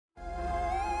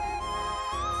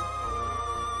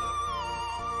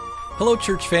Hello,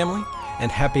 church family,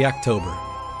 and happy October.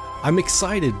 I'm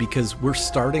excited because we're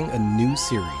starting a new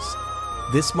series.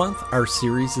 This month, our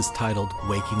series is titled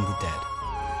Waking the Dead.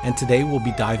 And today we'll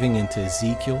be diving into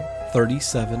Ezekiel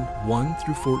 37, 1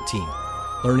 through 14,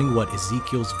 learning what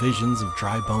Ezekiel's visions of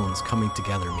dry bones coming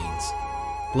together means.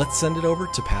 Let's send it over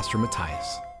to Pastor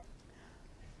Matthias.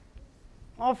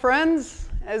 Well, friends,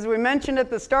 as we mentioned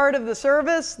at the start of the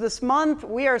service, this month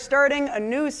we are starting a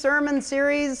new sermon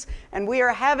series, and we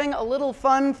are having a little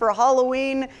fun for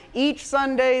Halloween. Each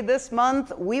Sunday this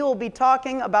month, we will be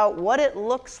talking about what it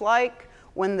looks like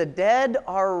when the dead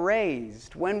are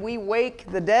raised, when we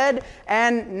wake the dead,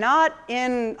 and not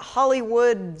in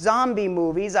Hollywood zombie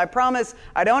movies. I promise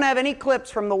I don't have any clips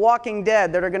from The Walking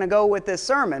Dead that are going to go with this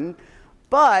sermon,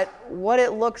 but what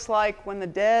it looks like when the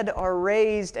dead are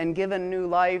raised and given new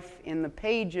life in the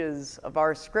pages of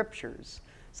our scriptures.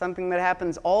 Something that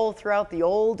happens all throughout the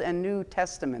Old and New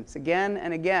Testaments, again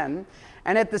and again.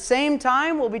 And at the same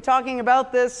time, we'll be talking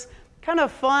about this kind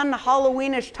of fun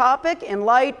Halloweenish topic in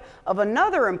light of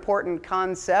another important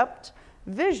concept,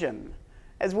 vision.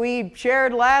 As we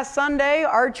shared last Sunday,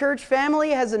 our church family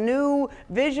has a new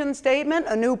vision statement,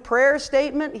 a new prayer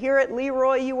statement here at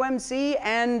Leroy UMC,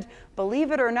 and believe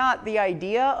it or not, the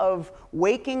idea of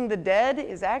waking the dead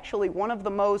is actually one of the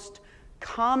most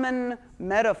common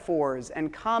metaphors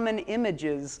and common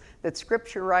images that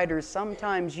scripture writers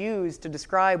sometimes use to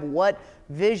describe what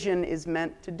vision is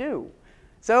meant to do.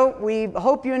 So we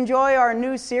hope you enjoy our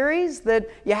new series, that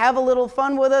you have a little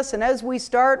fun with us. And as we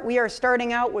start, we are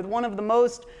starting out with one of the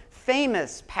most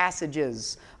famous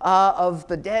passages of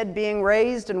the dead being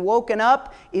raised and woken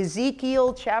up,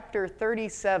 Ezekiel chapter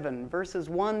 37, verses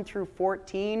 1 through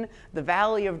 14, the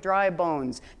Valley of Dry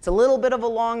Bones. It's a little bit of a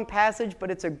long passage,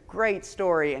 but it's a great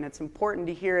story, and it's important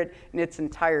to hear it in its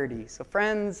entirety. So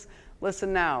friends,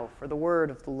 listen now for the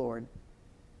word of the Lord.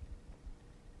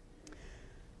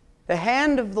 The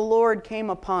hand of the Lord came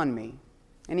upon me,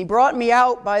 and he brought me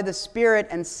out by the Spirit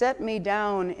and set me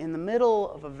down in the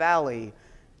middle of a valley.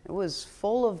 It was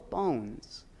full of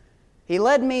bones. He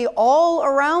led me all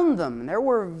around them. There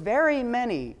were very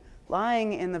many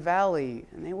lying in the valley,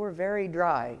 and they were very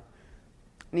dry.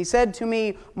 And he said to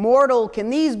me, "Mortal, can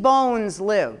these bones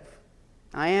live?"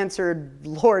 I answered,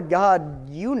 "Lord God,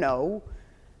 you know."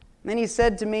 And then he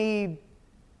said to me,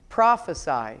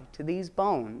 "Prophesy to these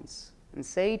bones, and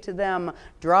say to them,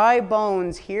 dry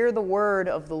bones, hear the word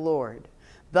of the Lord.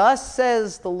 Thus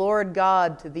says the Lord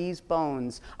God to these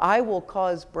bones, I will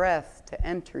cause breath to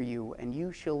enter you, and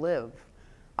you shall live.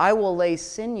 I will lay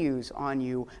sinews on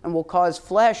you, and will cause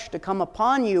flesh to come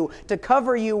upon you, to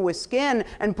cover you with skin,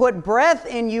 and put breath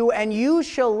in you, and you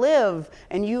shall live,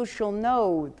 and you shall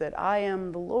know that I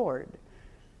am the Lord."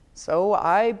 So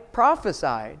I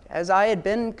prophesied as I had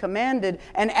been commanded,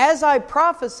 and as I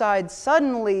prophesied,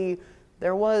 suddenly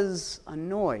there was a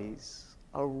noise,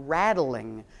 a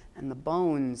rattling, and the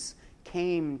bones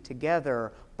came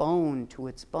together, bone to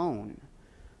its bone.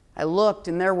 I looked,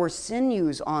 and there were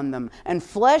sinews on them, and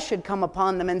flesh had come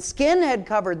upon them, and skin had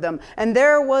covered them, and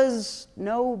there was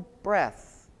no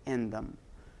breath in them.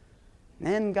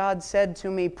 Then God said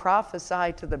to me,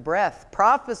 "Prophesy to the breath.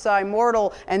 Prophesy,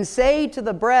 mortal, and say to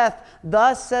the breath,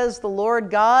 thus says the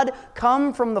Lord God,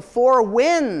 come from the four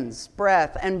winds,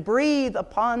 breath, and breathe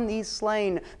upon these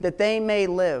slain, that they may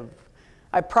live."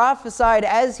 I prophesied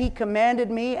as he commanded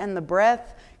me, and the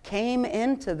breath came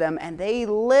into them, and they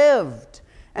lived,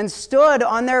 and stood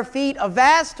on their feet, a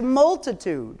vast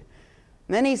multitude.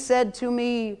 And then he said to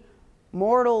me,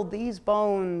 "Mortal, these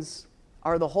bones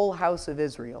are the whole house of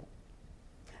Israel.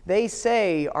 They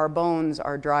say our bones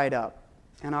are dried up,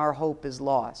 and our hope is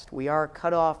lost. We are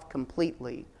cut off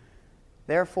completely.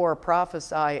 Therefore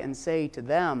prophesy and say to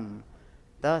them,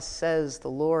 thus says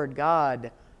the Lord God,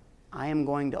 I am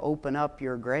going to open up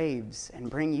your graves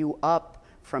and bring you up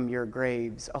from your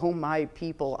graves. O my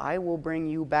people, I will bring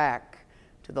you back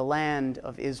to the land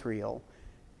of Israel.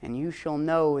 And you shall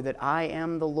know that I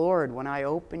am the Lord when I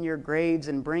open your graves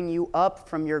and bring you up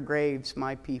from your graves,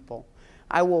 my people.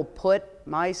 I will put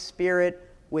my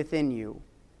spirit within you,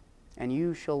 and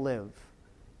you shall live.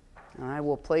 And I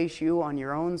will place you on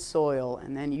your own soil,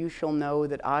 and then you shall know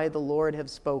that I, the Lord, have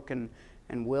spoken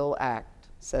and will act,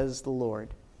 says the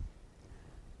Lord.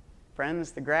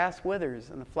 Friends, the grass withers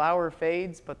and the flower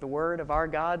fades, but the word of our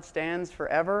God stands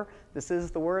forever. This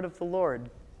is the word of the Lord.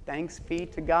 Thanks be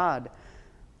to God.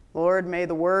 Lord, may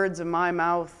the words of my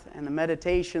mouth and the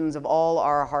meditations of all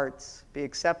our hearts be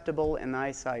acceptable in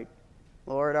thy sight,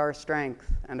 Lord, our strength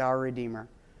and our Redeemer.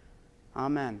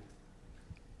 Amen.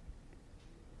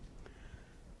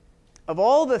 Of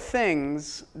all the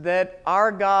things that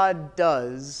our God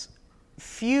does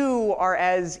few are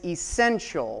as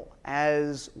essential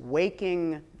as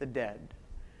waking the dead.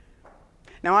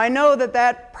 Now, I know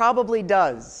that probably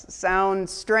does sound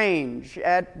strange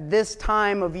at this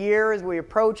time of year as we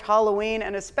approach Halloween,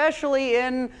 and especially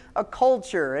in a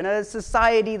culture, in a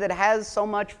society that has so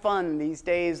much fun these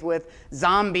days with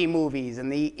zombie movies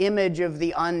and the image of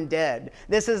the undead.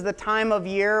 This is the time of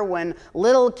year when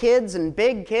little kids and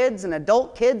big kids and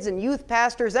adult kids and youth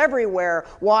pastors everywhere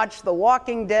watch The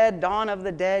Walking Dead, Dawn of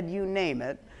the Dead, you name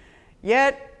it.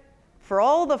 Yet, for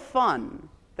all the fun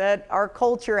that our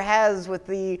culture has with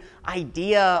the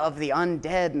idea of the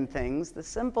undead and things, the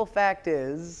simple fact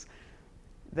is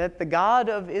that the God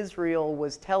of Israel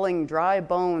was telling dry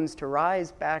bones to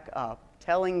rise back up,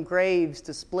 telling graves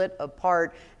to split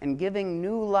apart, and giving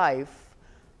new life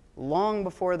long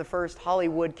before the first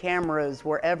Hollywood cameras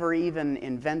were ever even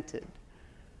invented.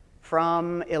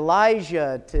 From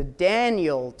Elijah to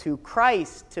Daniel to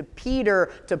Christ to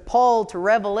Peter to Paul to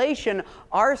Revelation,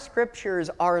 our scriptures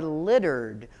are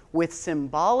littered with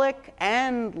symbolic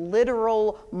and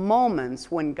literal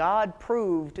moments when God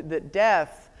proved that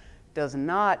death does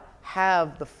not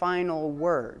have the final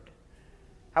word.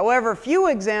 However, few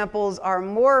examples are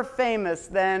more famous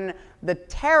than the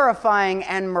terrifying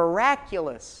and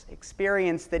miraculous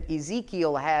experience that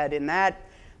Ezekiel had in that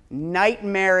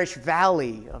nightmarish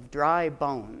valley of dry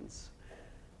bones.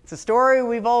 It's a story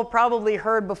we've all probably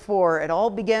heard before. It all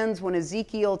begins when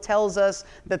Ezekiel tells us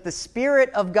that the Spirit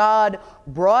of God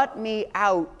brought me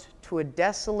out to a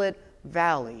desolate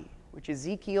valley, which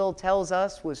Ezekiel tells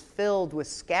us was filled with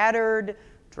scattered,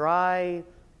 dry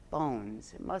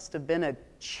bones. It must have been a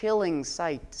chilling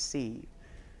sight to see.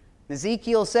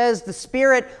 Ezekiel says, the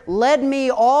Spirit led me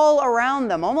all around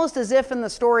them, almost as if in the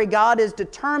story God is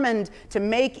determined to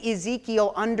make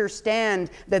Ezekiel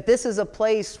understand that this is a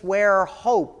place where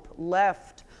hope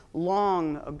left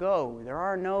long ago. There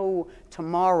are no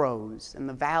tomorrows in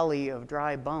the valley of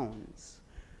dry bones.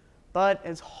 But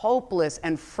as hopeless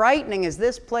and frightening as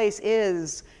this place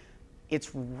is,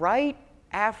 it's right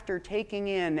after taking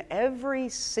in every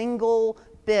single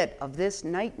bit of this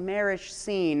nightmarish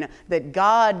scene that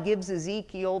God gives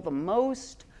Ezekiel the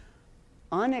most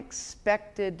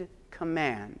unexpected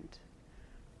command.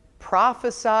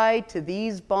 Prophesy to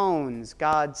these bones,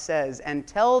 God says, and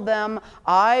tell them,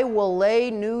 I will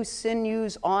lay new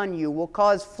sinews on you, will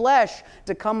cause flesh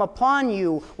to come upon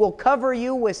you, will cover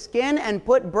you with skin and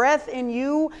put breath in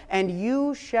you, and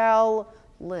you shall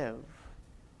live.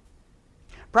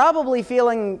 Probably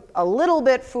feeling a little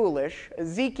bit foolish,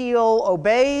 Ezekiel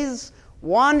obeys,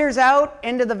 wanders out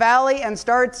into the valley, and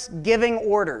starts giving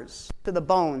orders to the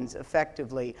bones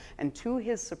effectively. And to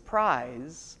his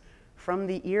surprise, from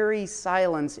the eerie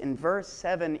silence in verse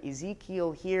 7,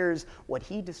 Ezekiel hears what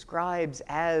he describes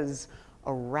as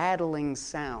a rattling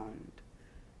sound,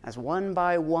 as one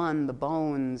by one the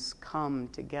bones come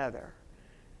together.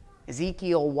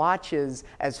 Ezekiel watches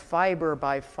as fiber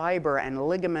by fiber and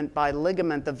ligament by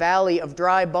ligament, the valley of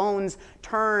dry bones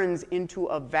turns into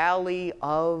a valley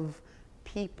of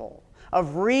people,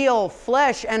 of real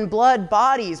flesh and blood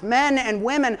bodies, men and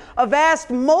women, a vast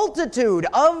multitude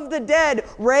of the dead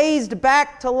raised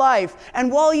back to life.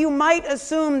 And while you might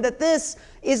assume that this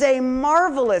is a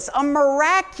marvelous, a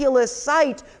miraculous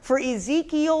sight for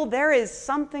Ezekiel, there is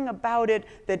something about it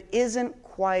that isn't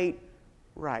quite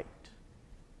right.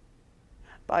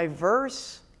 By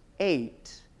verse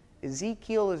 8,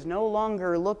 Ezekiel is no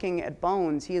longer looking at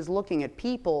bones, he is looking at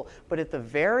people. But at the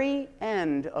very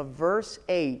end of verse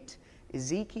 8,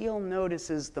 Ezekiel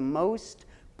notices the most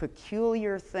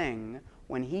peculiar thing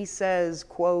when he says,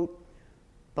 quote,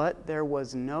 but there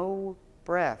was no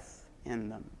breath in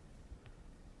them.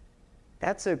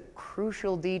 That's a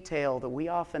crucial detail that we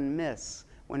often miss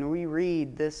when we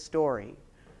read this story.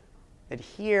 That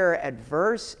here at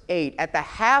verse 8, at the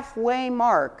halfway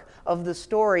mark of the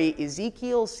story,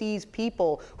 Ezekiel sees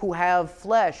people who have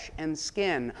flesh and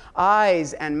skin,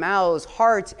 eyes and mouths,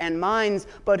 hearts and minds,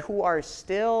 but who are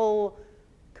still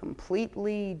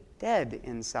completely dead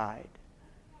inside.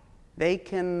 They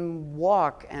can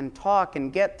walk and talk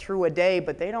and get through a day,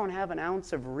 but they don't have an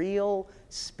ounce of real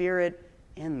spirit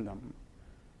in them.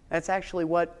 That's actually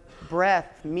what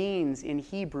breath means in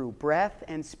Hebrew. Breath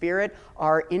and spirit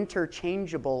are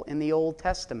interchangeable in the Old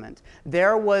Testament.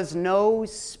 There was no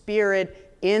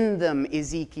spirit in them,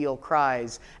 Ezekiel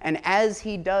cries. And as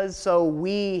he does so,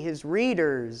 we, his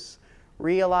readers,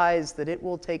 realize that it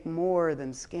will take more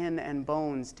than skin and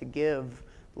bones to give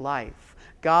life.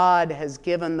 God has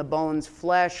given the bones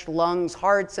flesh, lungs,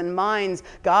 hearts, and minds.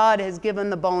 God has given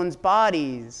the bones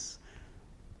bodies.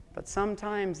 But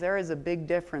sometimes there is a big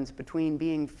difference between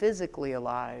being physically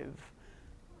alive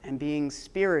and being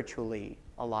spiritually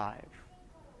alive.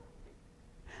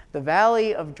 The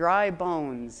valley of dry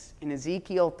bones in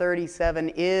Ezekiel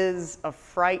 37 is a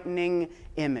frightening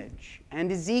image. And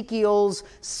Ezekiel's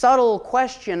subtle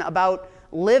question about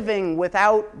living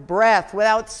without breath,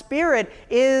 without spirit,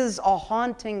 is a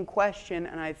haunting question,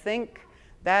 and I think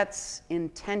that's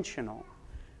intentional.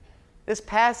 This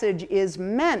passage is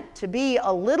meant to be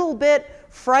a little bit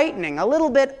frightening, a little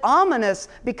bit ominous,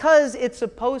 because it's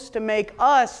supposed to make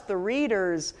us, the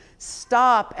readers,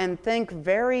 stop and think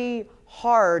very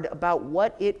hard about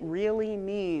what it really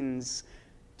means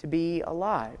to be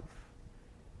alive.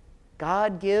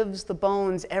 God gives the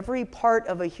bones every part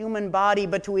of a human body,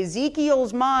 but to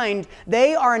Ezekiel's mind,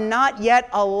 they are not yet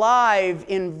alive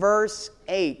in verse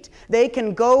 8. They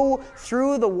can go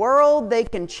through the world, they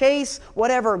can chase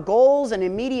whatever goals and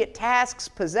immediate tasks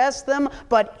possess them,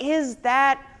 but is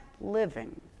that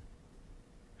living?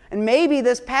 And maybe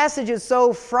this passage is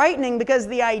so frightening because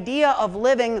the idea of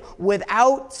living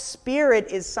without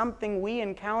spirit is something we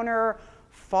encounter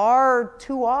far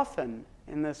too often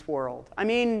in this world. I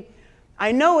mean,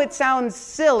 I know it sounds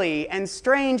silly and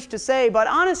strange to say, but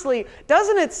honestly,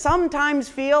 doesn't it sometimes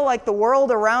feel like the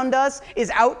world around us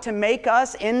is out to make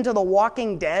us into the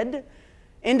walking dead?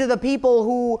 Into the people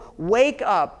who wake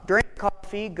up, drink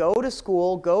coffee, go to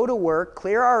school, go to work,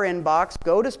 clear our inbox,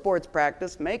 go to sports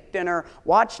practice, make dinner,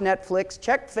 watch Netflix,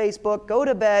 check Facebook, go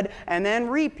to bed, and then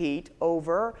repeat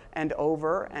over and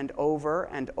over and over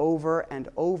and over and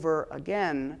over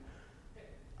again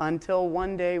until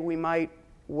one day we might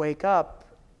wake up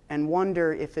and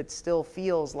wonder if it still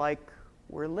feels like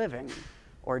we're living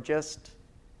or just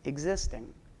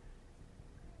existing.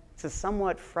 It's a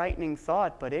somewhat frightening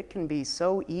thought, but it can be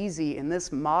so easy in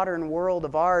this modern world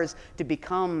of ours to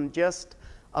become just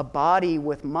a body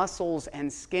with muscles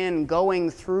and skin going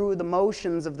through the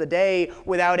motions of the day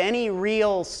without any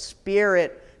real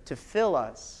spirit to fill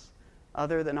us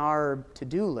other than our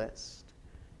to-do list.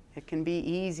 It can be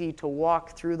easy to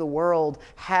walk through the world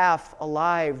half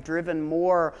alive, driven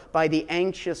more by the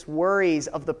anxious worries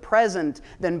of the present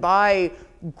than by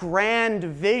grand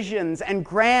visions and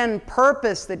grand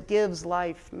purpose that gives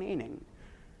life meaning.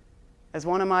 As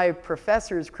one of my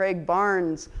professors, Craig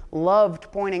Barnes,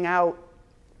 loved pointing out,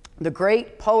 the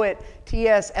great poet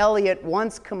T.S. Eliot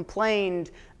once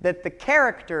complained that the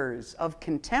characters of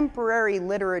contemporary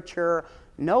literature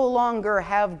no longer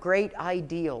have great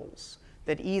ideals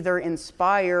that either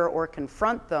inspire or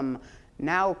confront them.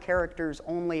 Now characters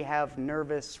only have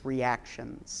nervous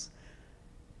reactions.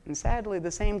 And sadly, the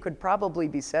same could probably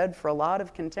be said for a lot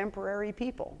of contemporary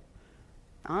people.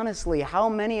 Honestly, how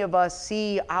many of us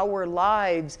see our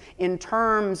lives in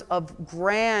terms of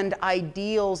grand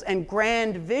ideals and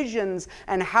grand visions,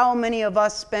 and how many of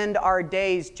us spend our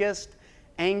days just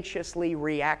anxiously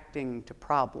reacting to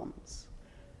problems?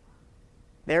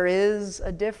 There is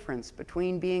a difference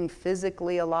between being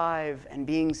physically alive and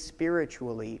being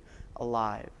spiritually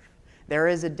alive. There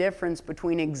is a difference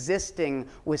between existing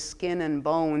with skin and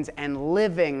bones and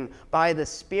living by the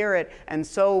Spirit. And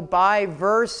so by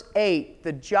verse 8,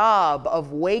 the job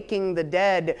of waking the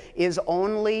dead is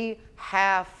only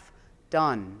half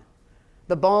done.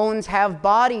 The bones have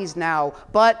bodies now,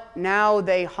 but now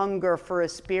they hunger for a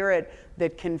spirit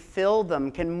that can fill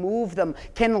them, can move them,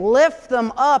 can lift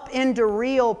them up into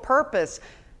real purpose.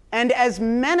 And as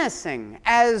menacing,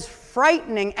 as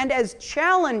frightening, and as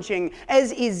challenging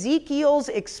as Ezekiel's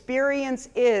experience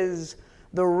is,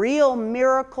 the real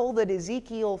miracle that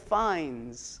Ezekiel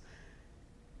finds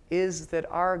is that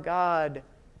our God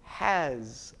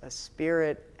has a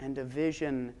spirit and a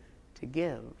vision to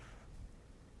give.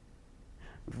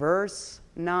 Verse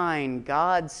 9,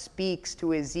 God speaks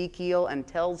to Ezekiel and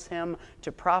tells him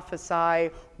to prophesy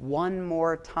one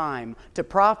more time, to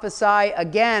prophesy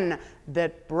again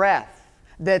that breath,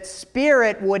 that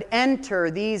spirit would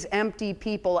enter these empty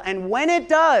people. And when it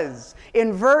does,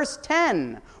 in verse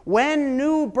 10, when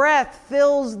new breath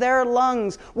fills their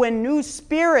lungs, when new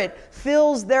spirit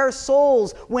fills their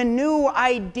souls, when new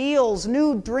ideals,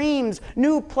 new dreams,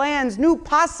 new plans, new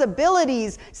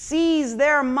possibilities seize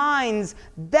their minds,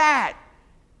 that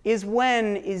is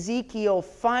when Ezekiel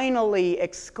finally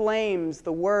exclaims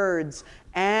the words,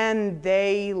 "And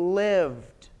they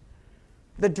lived."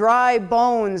 The dry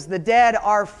bones, the dead,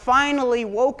 are finally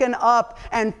woken up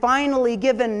and finally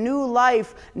given new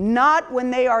life, not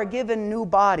when they are given new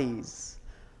bodies,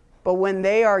 but when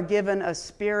they are given a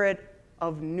spirit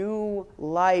of new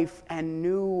life and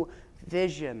new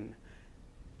vision.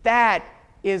 That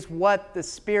is what the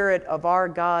Spirit of our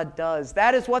God does.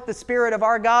 That is what the Spirit of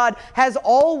our God has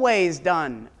always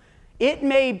done. It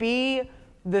may be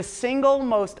the single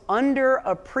most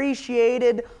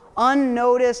underappreciated,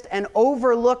 unnoticed, and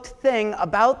overlooked thing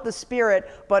about the Spirit.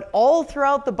 But all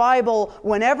throughout the Bible,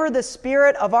 whenever the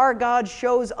Spirit of our God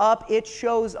shows up, it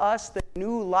shows us that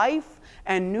new life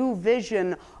and new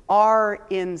vision are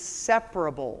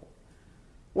inseparable.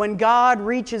 When God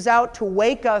reaches out to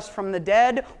wake us from the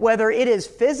dead, whether it is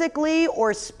physically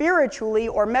or spiritually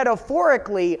or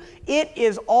metaphorically, it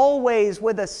is always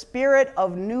with a spirit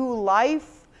of new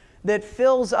life that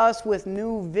fills us with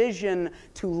new vision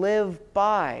to live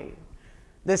by.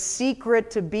 The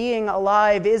secret to being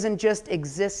alive isn't just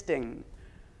existing.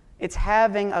 It's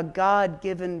having a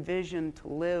God-given vision to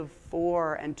live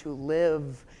for and to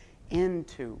live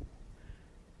into.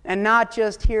 And not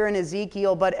just here in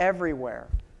Ezekiel, but everywhere.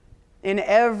 In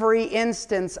every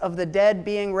instance of the dead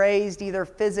being raised, either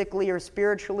physically or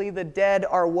spiritually, the dead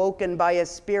are woken by a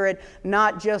spirit,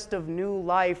 not just of new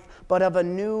life, but of a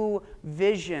new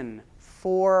vision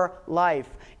for life.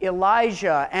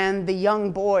 Elijah and the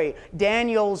young boy,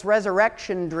 Daniel's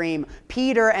resurrection dream,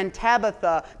 Peter and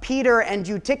Tabitha, Peter and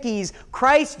Eutychus,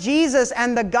 Christ Jesus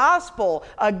and the gospel,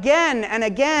 again and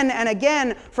again and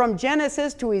again, from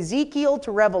Genesis to Ezekiel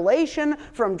to Revelation,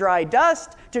 from dry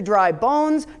dust to dry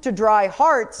bones to dry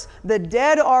hearts. The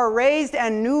dead are raised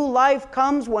and new life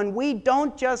comes when we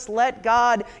don't just let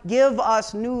God give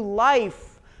us new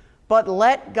life, but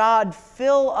let God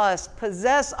fill us,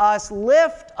 possess us,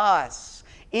 lift us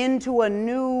into a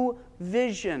new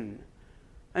vision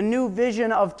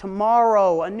of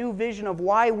tomorrow, a new vision of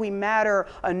why we matter,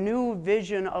 a new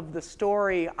vision of the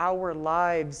story our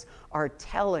lives are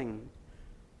telling.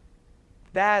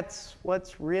 That's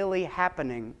what's really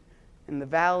happening in the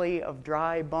valley of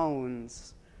dry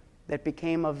bones that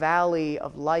became a valley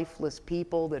of lifeless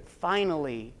people that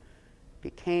finally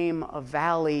became a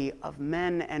valley of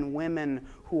men and women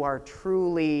who are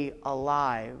truly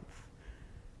alive.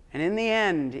 And in the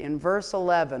end, in verse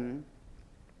 11,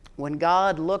 when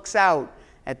God looks out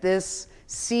at this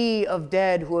sea of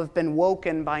dead who have been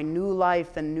woken by new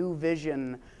life and new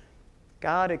vision,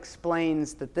 God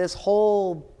explains that this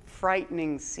whole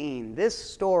frightening scene, this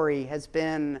story has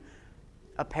been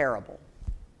a parable.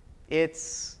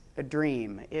 It's a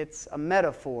dream. It's a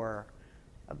metaphor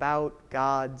about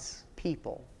God's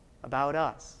people, about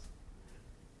us.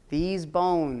 These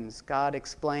bones, God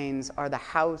explains, are the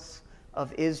house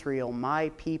of Israel, my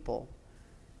people.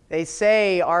 They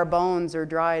say our bones are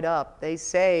dried up. They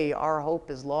say our hope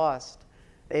is lost.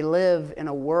 They live in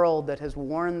a world that has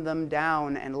worn them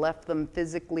down and left them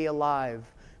physically alive,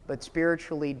 but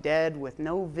spiritually dead with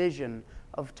no vision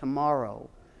of tomorrow.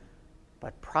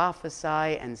 But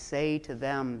prophesy and say to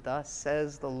them, thus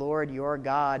says the Lord your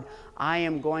God, I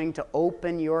am going to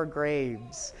open your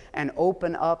graves and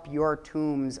open up your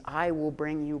tombs. I will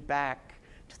bring you back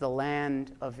to the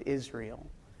land of Israel.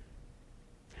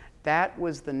 That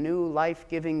was the new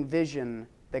life-giving vision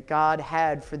that God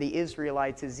had for the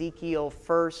Israelites Ezekiel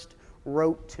first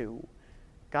wrote to.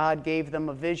 God gave them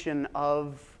a vision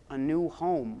of a new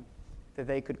home that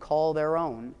they could call their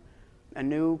own, a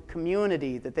new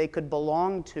community that they could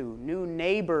belong to, new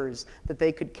neighbors that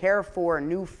they could care for,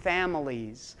 new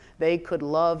families they could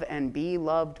love and be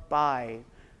loved by.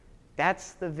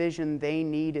 That's the vision they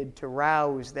needed to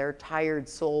rouse their tired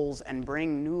souls and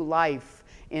bring new life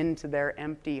into their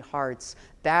empty hearts.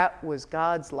 That was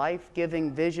God's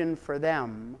life-giving vision for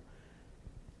them.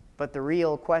 But the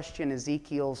real question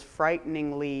Ezekiel's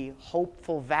frighteningly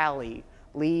hopeful valley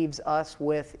leaves us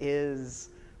with is,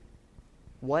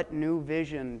 what new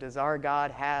vision does our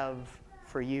God have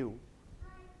for you?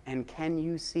 And can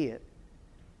you see it?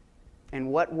 In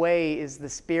what way is the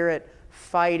Spirit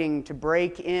fighting to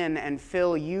break in and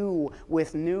fill you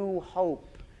with new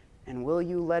hope? And will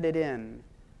you let it in?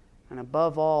 And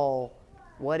above all,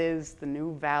 what is the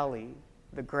new valley,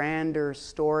 the grander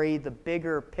story, the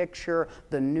bigger picture,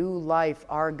 the new life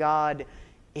our God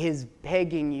is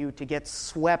begging you to get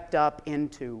swept up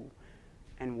into?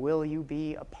 And will you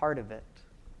be a part of it?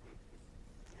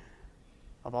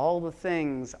 Of all the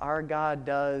things our God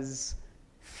does,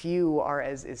 few are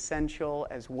as essential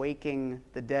as waking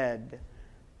the dead.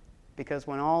 Because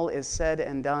when all is said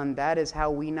and done, that is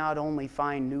how we not only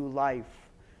find new life,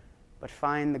 but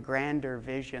find the grander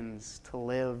visions to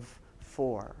live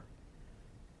for.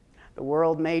 The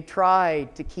world may try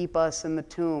to keep us in the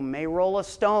tomb, may roll a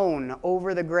stone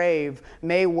over the grave,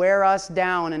 may wear us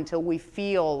down until we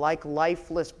feel like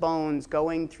lifeless bones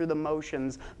going through the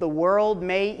motions. The world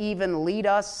may even lead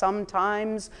us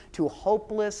sometimes to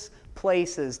hopeless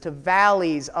places, to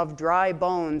valleys of dry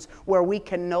bones where we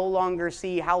can no longer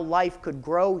see how life could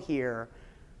grow here.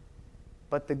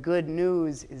 But the good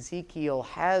news Ezekiel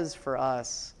has for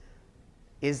us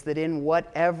is that in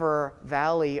whatever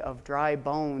valley of dry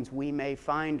bones we may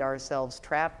find ourselves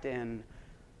trapped in,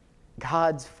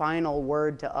 God's final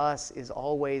word to us is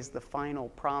always the final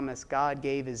promise God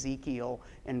gave Ezekiel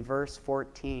in verse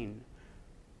 14.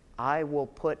 I will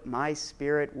put my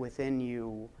spirit within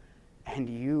you, and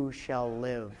you shall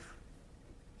live.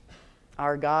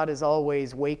 Our God is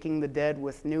always waking the dead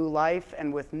with new life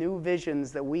and with new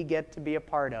visions that we get to be a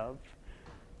part of.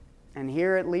 And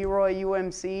here at Leroy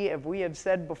UMC, as we have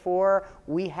said before,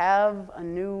 we have a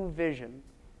new vision.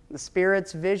 The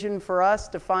Spirit's vision for us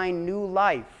to find new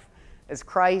life as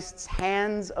Christ's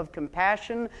hands of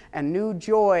compassion and new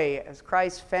joy as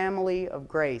Christ's family of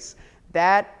grace.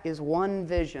 That is one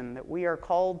vision that we are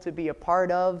called to be a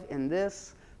part of in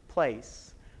this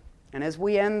place. And as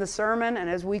we end the sermon and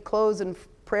as we close in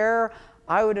prayer,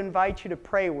 I would invite you to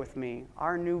pray with me,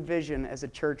 our new vision as a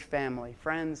church family.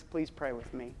 Friends, please pray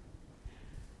with me.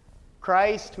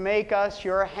 Christ, make us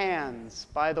your hands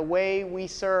by the way we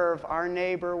serve our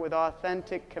neighbor with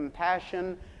authentic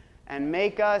compassion, and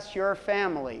make us your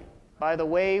family by the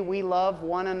way we love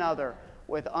one another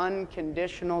with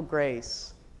unconditional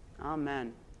grace.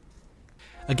 Amen.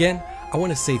 Again, I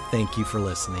want to say thank you for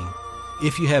listening.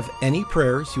 If you have any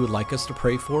prayers you would like us to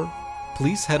pray for,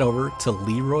 please head over to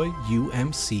leroyumc.org.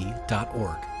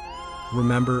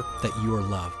 Remember that you are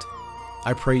loved.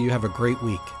 I pray you have a great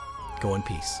week. Go in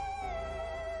peace.